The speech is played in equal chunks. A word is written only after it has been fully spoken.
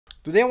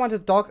Today I want to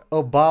talk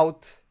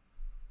about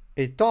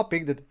a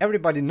topic that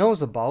everybody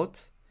knows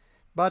about,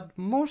 but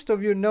most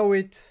of you know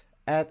it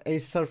at a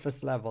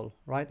surface level,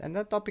 right? And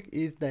that topic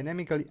is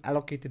dynamically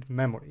allocated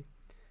memory.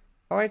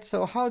 All right,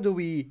 so how do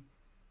we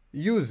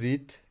use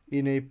it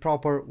in a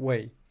proper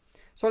way?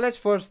 So let's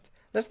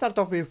start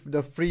off with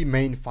the three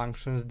main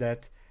functions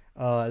that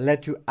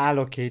let you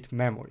allocate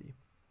memory.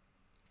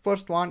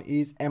 First one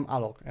is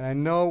malloc, and I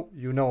know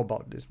you know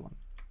about this one.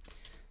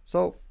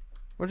 So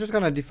we're just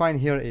gonna define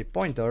here a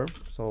pointer.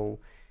 So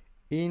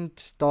int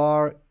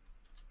star,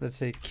 let's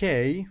say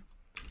k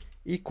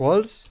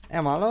equals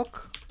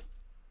malloc,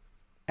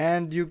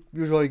 and you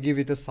usually give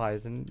it a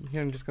size, and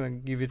here I'm just gonna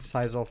give it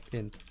size of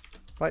int,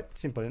 right?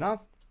 Simple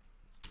enough.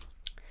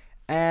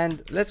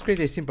 And let's create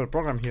a simple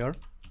program here.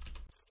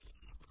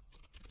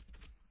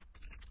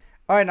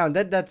 All right, now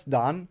that that's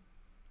done,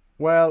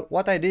 well,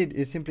 what I did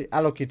is simply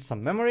allocate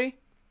some memory,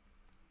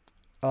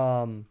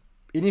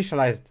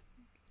 initialized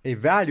a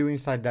value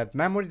inside that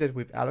memory that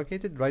we've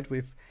allocated, right,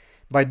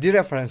 by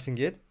dereferencing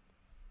it,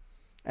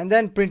 and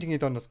then printing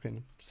it on the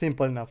screen.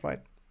 Simple enough, right?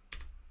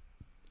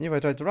 If I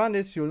try to run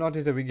this, you'll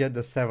notice that we get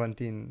the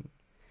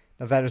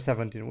value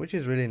 17, which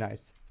is really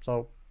nice.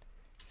 So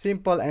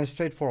simple and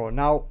straightforward.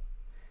 Now,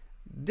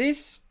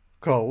 this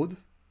code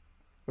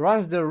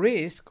runs the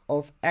risk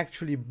of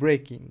actually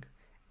breaking,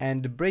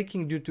 and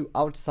breaking due to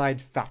outside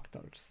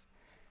factors.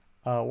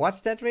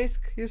 What's that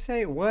risk, you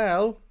say?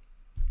 Well,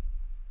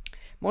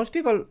 most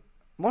people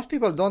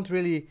don't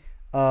really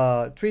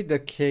treat the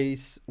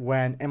case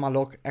when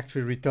malloc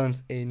actually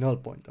returns a null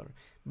pointer,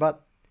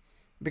 but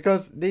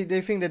because they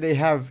think that they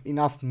have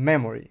enough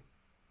memory,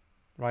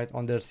 right,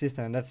 on their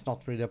system, and that's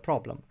not really a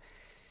problem.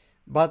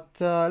 But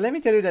let me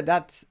tell you that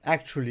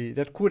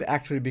that could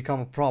actually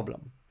become a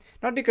problem.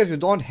 Not because you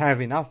don't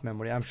have enough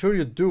memory, I'm sure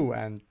you do,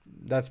 and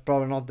that's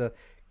probably not the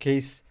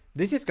case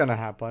this is gonna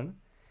happen,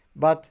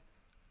 but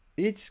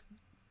it's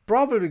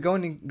probably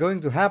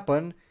going to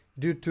happen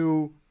due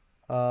to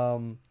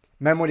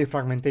memory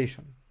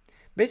fragmentation.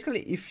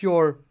 Basically, if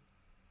you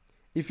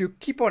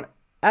keep on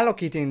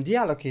allocating and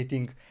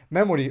deallocating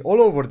memory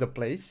all over the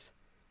place,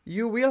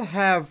 you will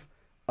have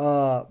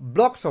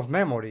blocks of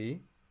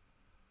memory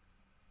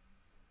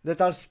that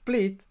are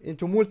split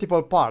into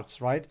multiple parts,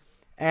 right?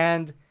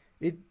 And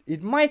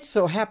it might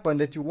so happen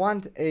that you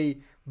want a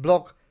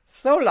block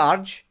so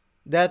large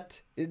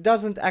that it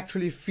doesn't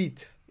actually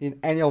fit in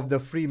any of the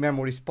free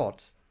memory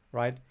spots,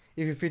 right?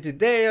 If you fit it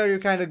there, you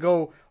kind of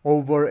go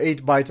over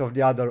 8 bytes of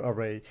the other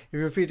array. If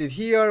you fit it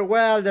here,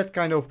 well, that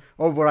kind of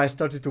overrides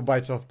 32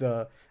 bytes of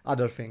the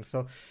other thing.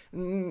 So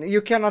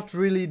you cannot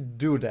really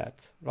do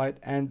that, right?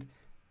 And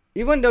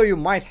even though you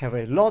might have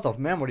a lot of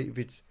memory, if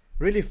it's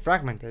really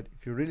fragmented,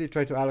 if you really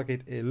try to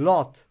allocate a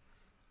lot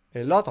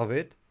of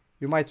it,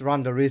 you might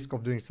run the risk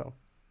of doing so.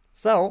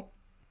 So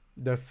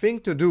the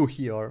thing to do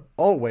here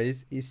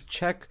always is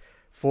check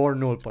for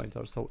null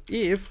pointer. So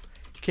if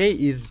k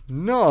is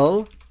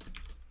null,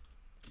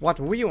 what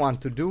we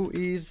want to do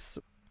is,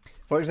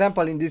 for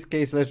example, in this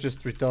case, let's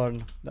just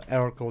return the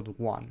error code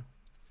 1,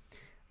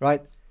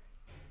 right?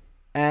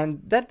 And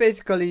that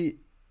basically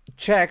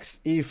checks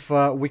if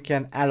we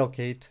can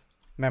allocate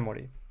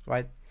memory,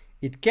 right?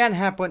 It can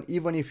happen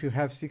even if you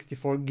have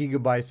 64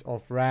 gigabytes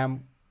of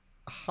RAM.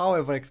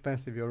 However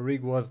expensive your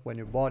rig was when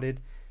you bought it,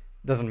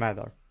 doesn't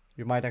matter.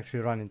 You might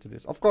actually run into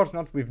this. Of course,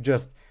 not with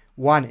just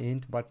one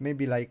int, but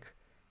maybe like,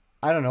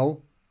 I don't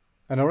know,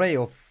 an array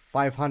of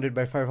 500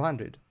 by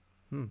 500.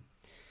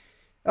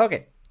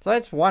 Okay, so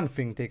that's one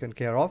thing taken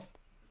care of.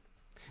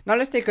 Now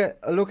let's take a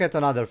look at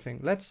another thing.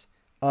 Let's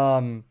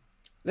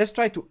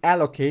try to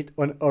allocate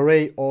an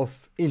array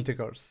of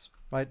integers,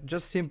 right?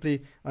 Just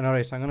simply an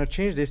array. So I'm going to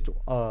change this to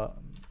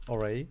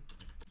array.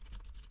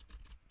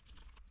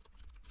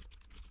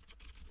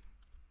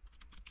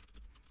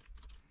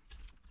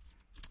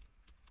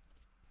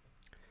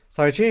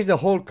 So I changed the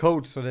whole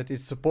code so that it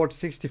supports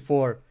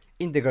 64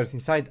 integers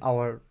inside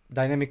our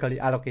dynamically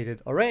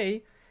allocated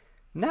array.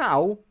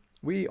 Now,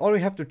 all we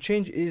have to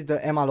change is the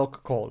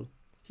malloc call.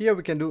 Here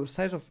we can do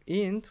size of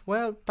int,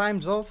 well,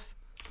 times of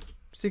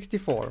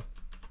 64.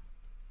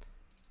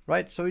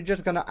 Right, so we're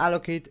just gonna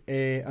allocate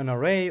an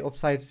array of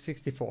size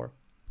 64.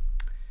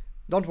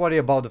 Don't worry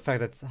about the fact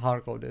that it's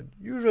hard-coded.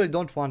 Usually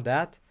don't want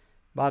that,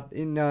 but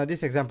in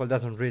this example, it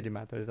doesn't really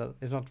matter.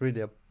 It's not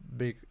really a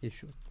big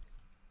issue.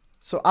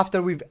 So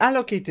after we've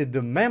allocated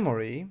the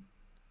memory,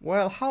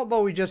 well, how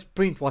about we just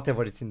print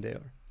whatever is in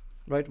there,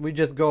 right? We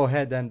just go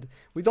ahead and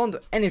we don't do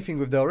anything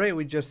with the array,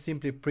 we just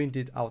simply print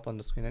it out on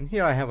the screen. And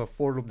here I have a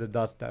for loop that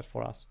does that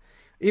for us.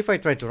 If I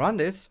try to run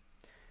this,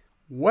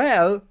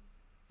 well,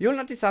 you'll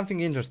notice something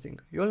interesting.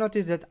 You'll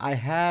notice that I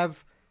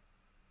have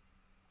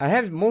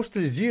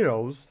mostly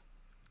zeros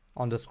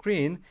on the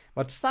screen,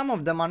 but some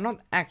of them are not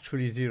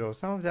actually zero.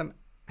 Some of them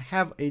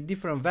have a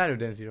different value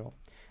than 0.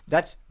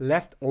 That's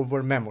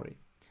leftover memory.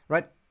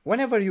 Right?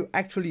 Whenever you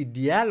actually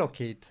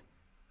deallocate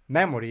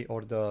memory,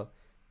 or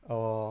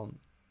your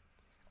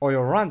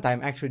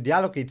runtime actually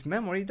deallocates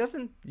memory, it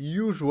doesn't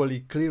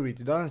usually clear it.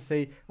 It doesn't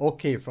say,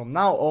 okay, from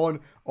now on,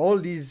 all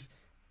these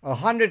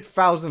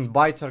 100,000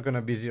 bytes are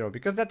gonna be 0,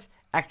 because that's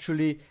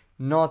actually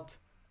not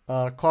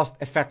cost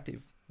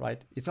effective,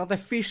 right? It's not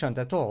efficient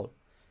at all.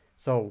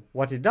 So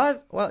what it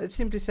does, well, it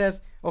simply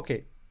says,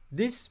 okay,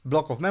 this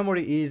block of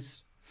memory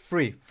is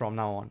free from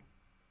now on,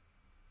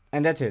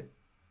 and that's it.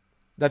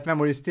 That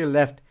memory is still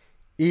left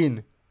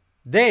in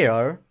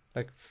there,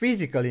 like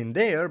physically in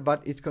there,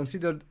 but it's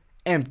considered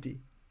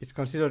empty. It's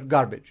considered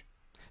garbage.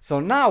 So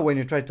now when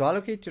you try to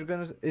allocate,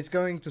 it's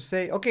going to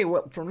say, okay,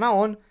 well, from now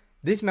on,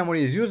 this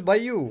memory is used by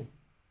you,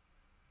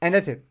 and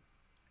that's it.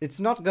 It's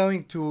not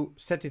going to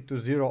set it to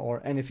 0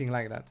 or anything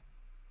like that,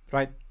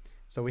 right?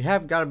 So we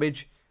have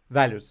garbage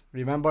values.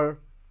 Remember,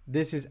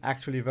 this is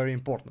actually very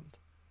important.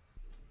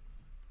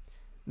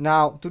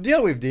 Now, to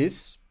deal with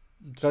this,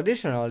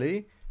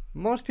 traditionally,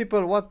 most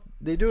people, what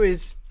they do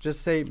is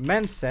just say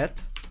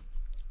memset,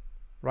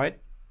 right,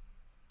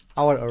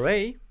 our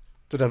array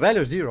to the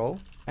value 0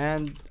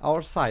 and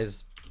our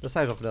size, the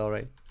size of the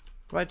array,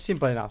 right?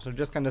 Simple enough. So it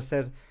just kind of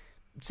says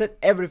set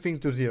everything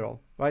to 0,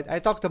 right? I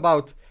talked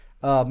about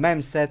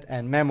memset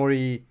and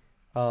memory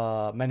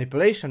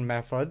manipulation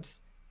methods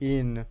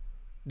in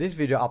this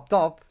video up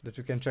top that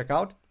you can check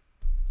out,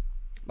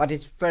 but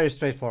it's very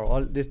straightforward.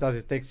 All this does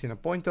is takes in a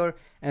pointer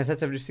and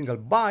sets every single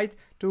byte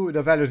to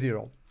the value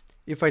 0.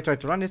 If I try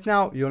to run this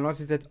now, you'll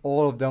notice that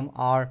all of them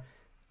are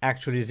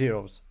actually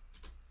zeros.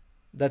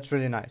 That's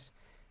really nice.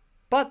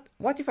 But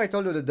what if I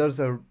told you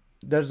that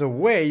there's a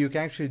way you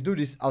can actually do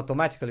this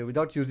automatically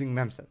without using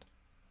memset?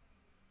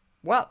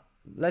 Well,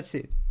 let's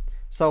see.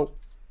 So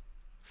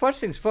first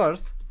things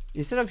first,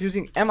 instead of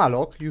using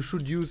malloc, you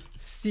should use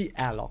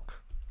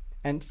calloc.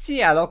 And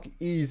calloc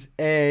is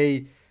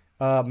a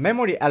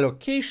memory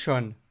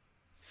allocation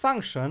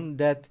function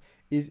that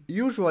is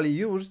usually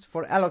used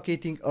for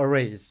allocating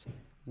arrays.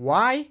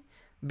 Why?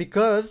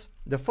 Because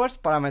the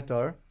first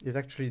parameter is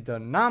actually the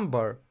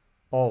number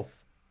of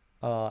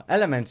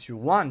elements you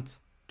want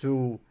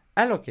to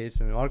allocate.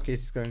 So in our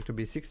case, it's going to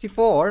be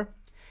 64.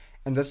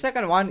 And the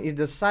second one is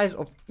the size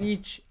of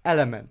each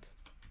element.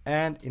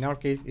 And in our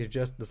case, it's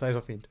just the size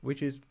of int,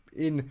 which is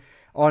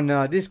on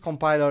this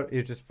compiler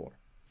is just 4.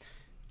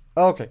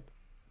 Okay.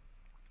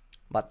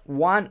 But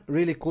one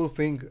really cool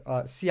thing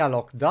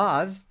calloc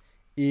does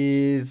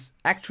is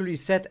actually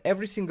set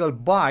every single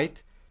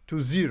byte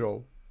to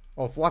 0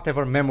 of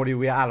whatever memory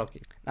we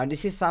allocate. Now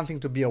this is something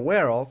to be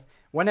aware of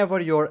whenever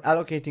you're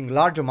allocating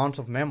large amounts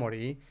of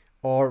memory,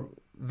 or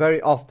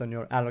very often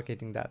you're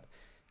allocating that,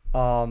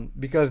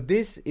 because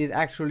this is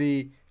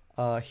actually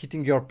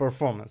hitting your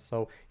performance.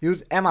 So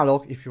use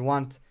malloc if you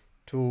want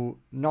to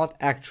not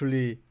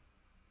actually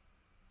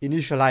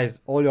initialize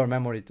all your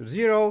memory to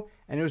 0,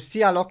 and use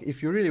calloc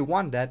if you really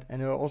want that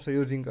and you're also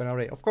using an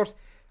array. Of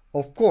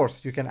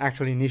course you can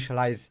actually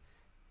initialize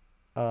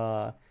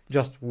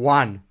just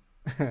one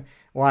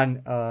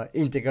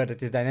integer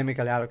that is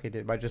dynamically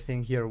allocated by just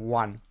saying here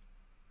 1,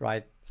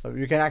 right? So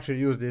you can actually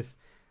use this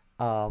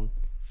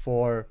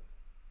for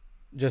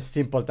just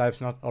simple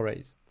types, not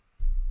arrays.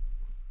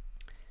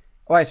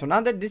 Alright, so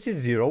now that this is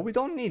 0, we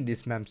don't need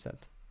this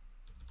memset.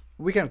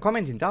 We can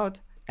comment it out,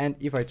 and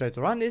if I try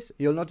to run this,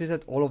 you'll notice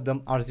that all of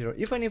them are 0.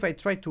 Even if I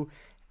try to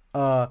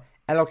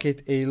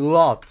allocate a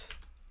lot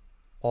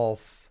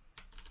of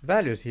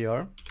values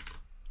here,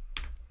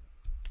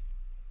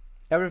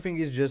 everything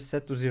is just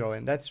set to 0,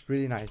 and that's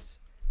really nice.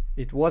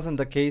 It wasn't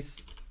the case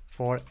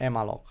for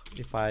malloc.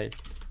 If I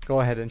go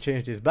ahead and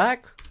change this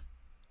back,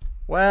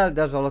 well,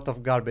 there's a lot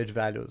of garbage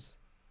values,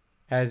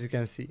 as you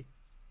can see,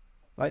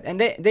 right? And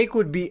they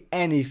could be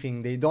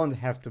anything. They don't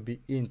have to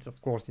be ints,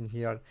 of course, in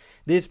here.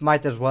 This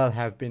might as well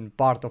have been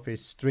part of a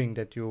string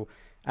that you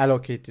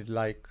allocated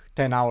like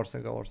 10 hours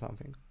ago or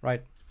something,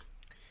 right?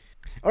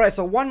 Alright,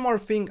 so one more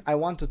thing I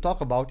want to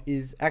talk about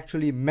is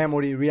actually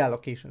memory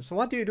reallocation. So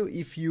what do you do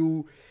if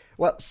you,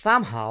 well,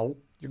 somehow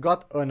you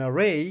got an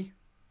array,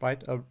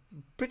 right, a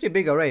pretty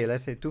big array,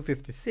 let's say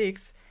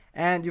 256,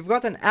 and you've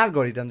got an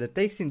algorithm that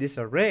takes in this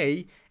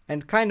array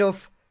and kind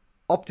of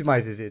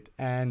optimizes it,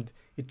 and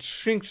it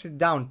shrinks it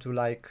down to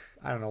like,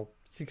 I don't know,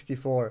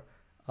 64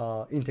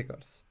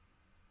 integers.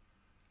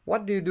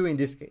 What do you do in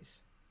this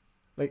case?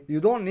 Like,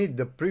 you don't need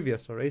the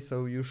previous array,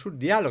 so you should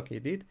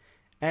deallocate it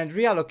and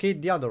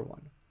reallocate the other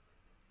one.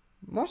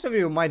 Most of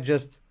you might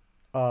just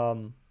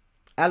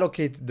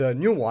allocate the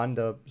new one,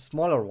 the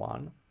smaller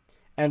one,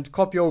 and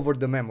copy over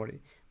the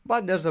memory.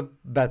 But there's a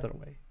better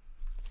way.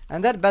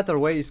 And that better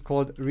way is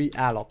called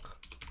realloc.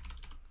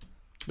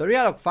 The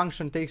realloc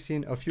function takes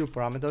in a few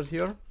parameters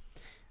here.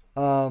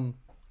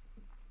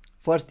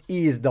 First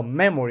is the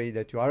memory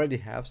that you already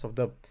have, so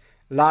the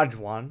large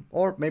one,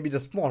 or maybe the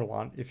small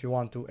one. If you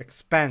want to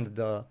expand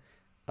the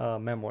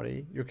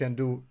memory, you can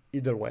do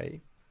either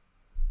way.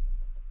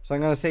 So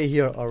I'm going to say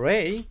here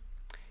array,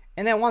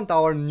 and I want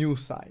our new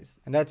size,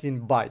 and that's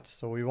in bytes.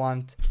 So we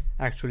want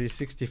actually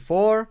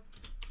 64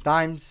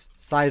 times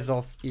size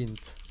of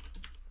int,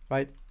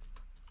 right?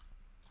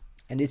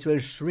 And this will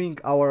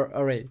shrink our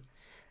array.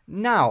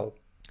 Now,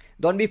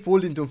 don't be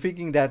fooled into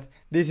thinking that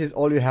this is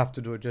all you have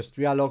to do. Just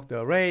realloc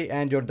the array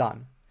and you're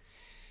done.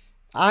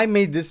 I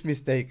made this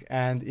mistake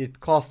and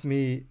it cost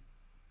me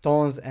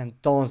tons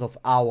and tons of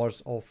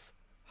hours of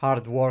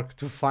hard work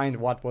to find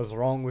what was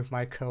wrong with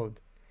my code.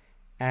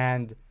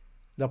 And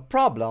the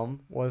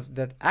problem was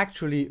that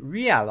actually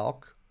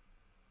realloc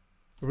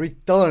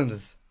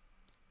returns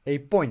a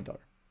pointer,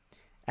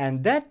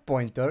 and that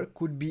pointer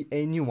could be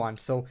a new one.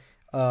 So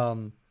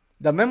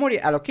the memory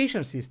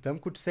allocation system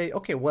could say,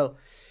 okay, well,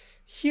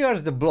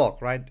 here's the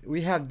block, right?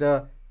 We have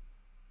the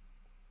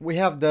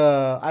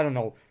I don't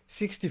know,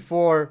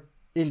 64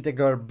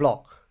 integer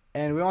block,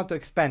 and we want to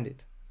expand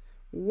it.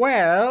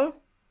 Well,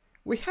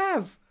 we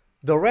have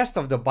the rest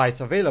of the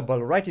bytes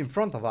available right in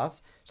front of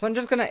us, so I'm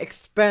just gonna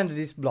expand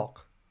this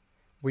block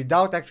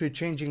without actually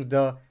changing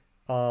the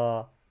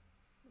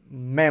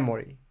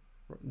memory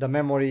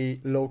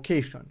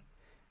location.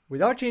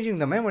 Without changing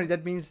the memory,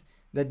 that means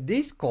that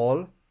this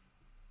call,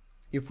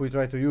 if we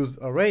try to use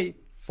array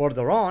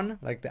further on,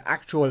 like the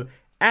actual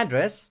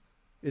address,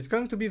 it's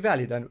going to be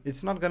valid and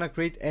it's not going to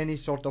create any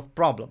sort of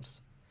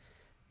problems.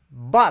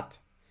 But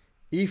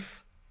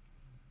if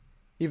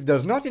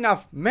there's not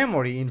enough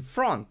memory in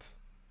front,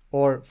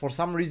 or for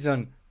some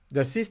reason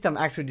the system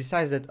actually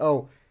decides that,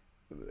 oh,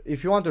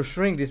 if you want to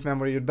shrink this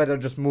memory, you'd better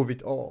just move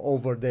it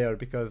over there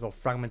because of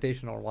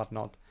fragmentation or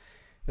whatnot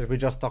that we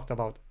just talked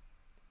about,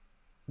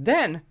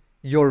 then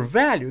your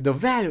value, the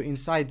value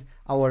inside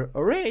our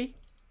array,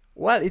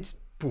 well, it's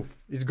poof,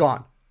 it's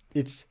gone.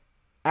 It's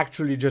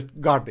actually just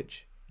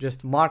garbage,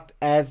 just marked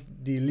as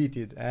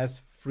deleted,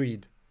 as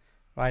freed,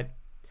 right?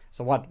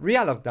 So what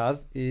realloc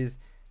does is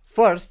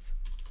first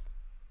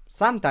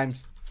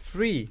sometimes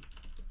free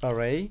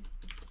array,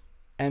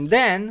 and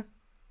then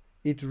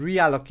it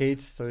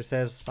reallocates. So it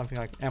says something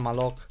like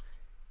malloc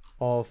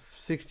of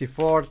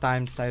 64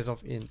 times size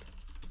of int,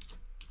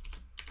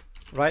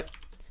 right?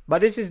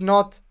 But this is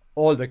not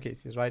all the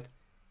cases, right?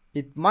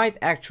 It might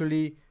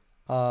actually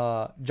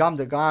jump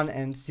the gun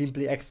and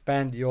simply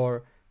expand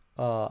your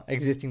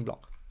existing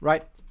block,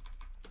 right?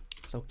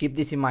 So keep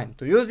this in mind.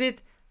 To use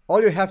it,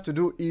 all you have to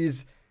do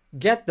is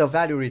get the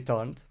value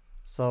returned,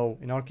 so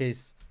in our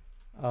case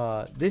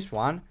this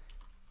one,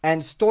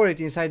 and store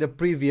it inside the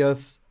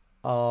previous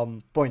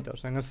pointer.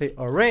 So I'm gonna say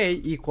array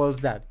equals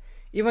that.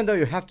 Even though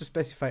you have to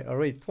specify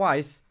array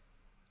twice,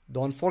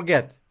 don't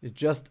forget, it's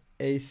just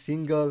a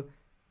single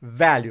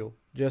value,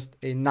 just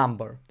a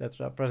number that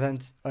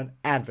represents an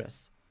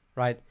address,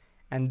 right?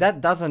 And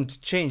that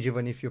doesn't change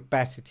even if you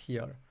pass it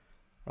here,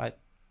 right?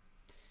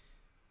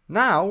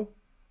 Now,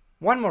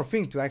 one more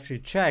thing to actually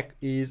check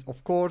is,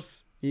 of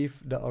course, if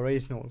the array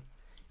is null.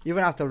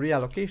 Even after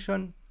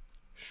reallocation,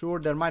 sure,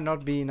 there might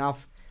not be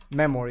enough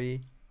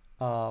memory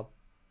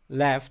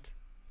left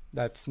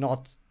that's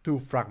not too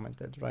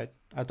fragmented, right?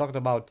 I talked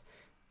about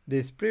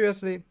this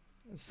previously.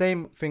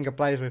 Same thing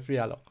applies with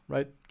realloc,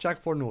 right?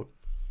 Check for null.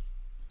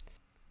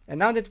 And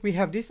now that we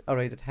have this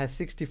array that has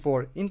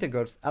 64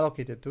 integers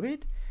allocated to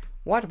it,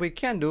 what we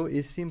can do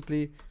is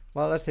simply,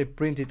 well, let's say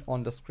print it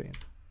on the screen.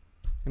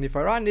 And if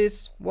I run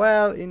this,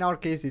 well, in our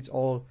case, it's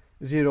all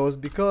zeros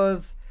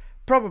because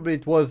probably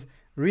it was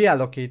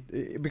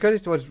reallocated, because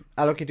it was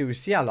allocated with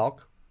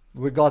calloc.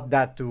 We got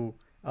that to,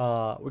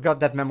 we got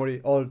that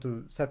memory all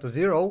to set to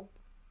 0.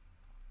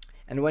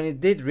 And when it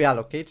did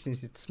reallocate,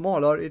 since it's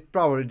smaller, it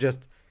probably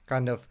just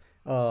kind of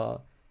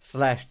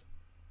slashed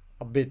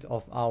a bit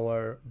of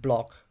our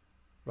block,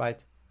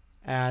 right?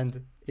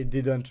 And it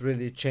didn't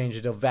really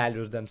change the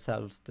values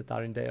themselves that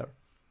are in there.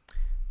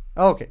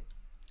 Okay,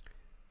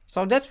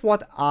 so that's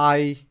what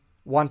I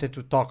wanted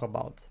to talk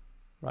about,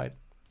 right?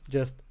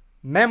 Just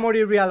memory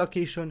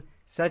reallocation,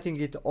 setting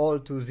it all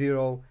to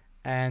 0,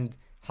 and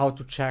how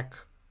to check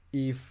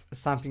if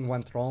something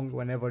went wrong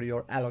whenever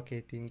you're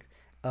allocating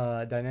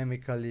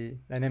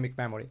dynamic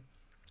memory,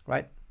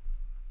 right?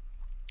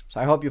 So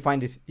I hope you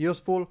find this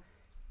useful.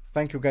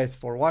 Thank you guys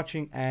for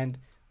watching, and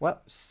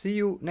well, see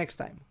you next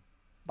time.